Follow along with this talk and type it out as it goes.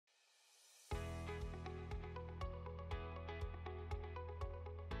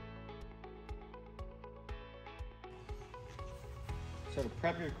So to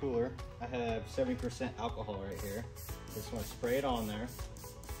prep your cooler, I have 70% alcohol right here. Just want to spray it on there.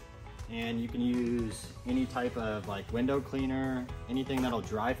 And you can use any type of like window cleaner, anything that'll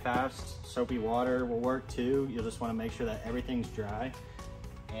dry fast. Soapy water will work too. You'll just want to make sure that everything's dry.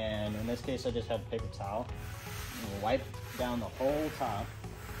 And in this case, I just have a paper towel. And we'll wipe down the whole top.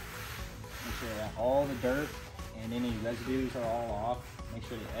 Make sure that all the dirt and any residues are all off. Make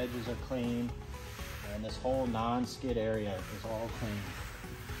sure the edges are clean. And this whole non-skid area is all clean.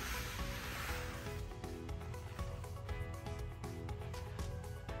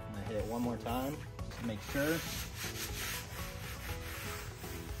 I'm gonna hit it one more time, just to make sure.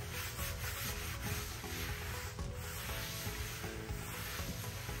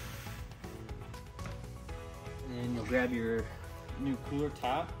 And you'll grab your new cooler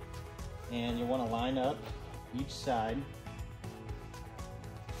top, and you'll want to line up each side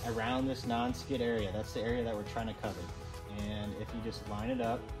around this non-skid area. That's the area that we're trying to cover. And if you just line it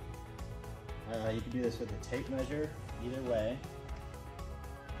up, you can do this with a tape measure, either way.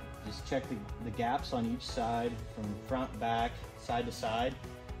 Just check the gaps on each side from front, back, side to side.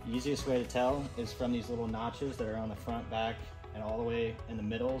 The easiest way to tell is from these little notches that are on the front, back, and all the way in the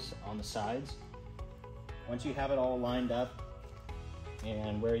middles on the sides. Once you have it all lined up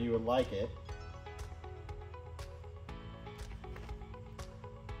and where you would like it,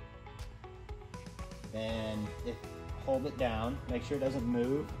 then hold it down, make sure it doesn't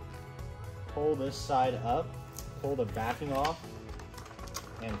move. Pull this side up, pull the backing off,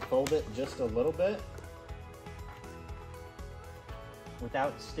 and fold it just a little bit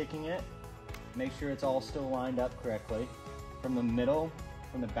without sticking it. Make sure it's all still lined up correctly. From the middle,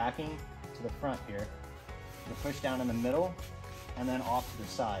 from the backing to the front here. You push down in the middle and then off to the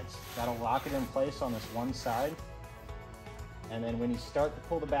sides. That'll lock it in place on this one side. And then when you start to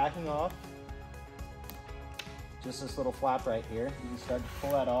pull the backing off, just this little flap right here, you can start to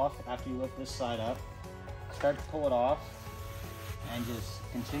pull that off after you lift this side up. Start to pull it off and just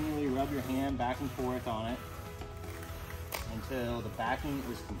continually rub your hand back and forth on it until the backing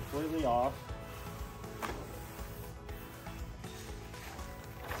is completely off.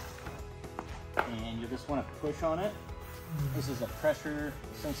 And you just want to push on it. This is a pressure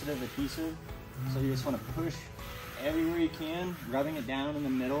sensitive adhesive, so you just want to push everywhere you can, rubbing it down in the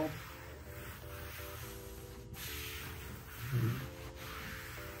middle.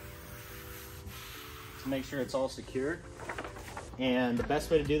 To make sure it's all secure. And the best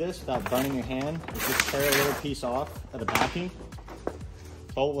way to do this without burning your hand is just tear a little piece off of the backing,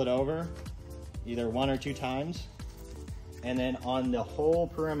 fold it over either 1 or 2 times, and then on the whole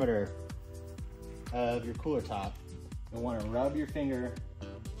perimeter of your cooler top, you'll want to rub your finger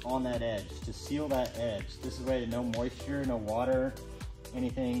on that edge to seal that edge. This is the way that no moisture, no water,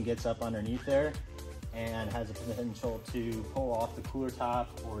 anything gets up underneath there and has a potential to pull off the cooler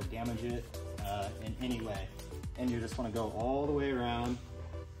top or damage it in any way. And you just want to go all the way around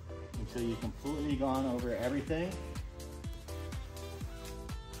until you've completely gone over everything.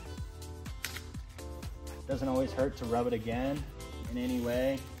 Doesn't always hurt to rub it again in any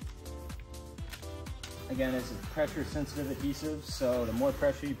way. Again, this is pressure sensitive adhesive, so the more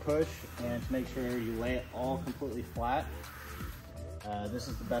pressure you push and to make sure you lay it all completely flat, this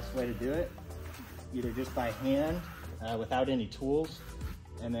is the best way to do it. Either just by hand without any tools,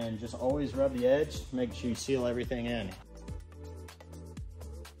 and then just always rub the edge to make sure you seal everything in.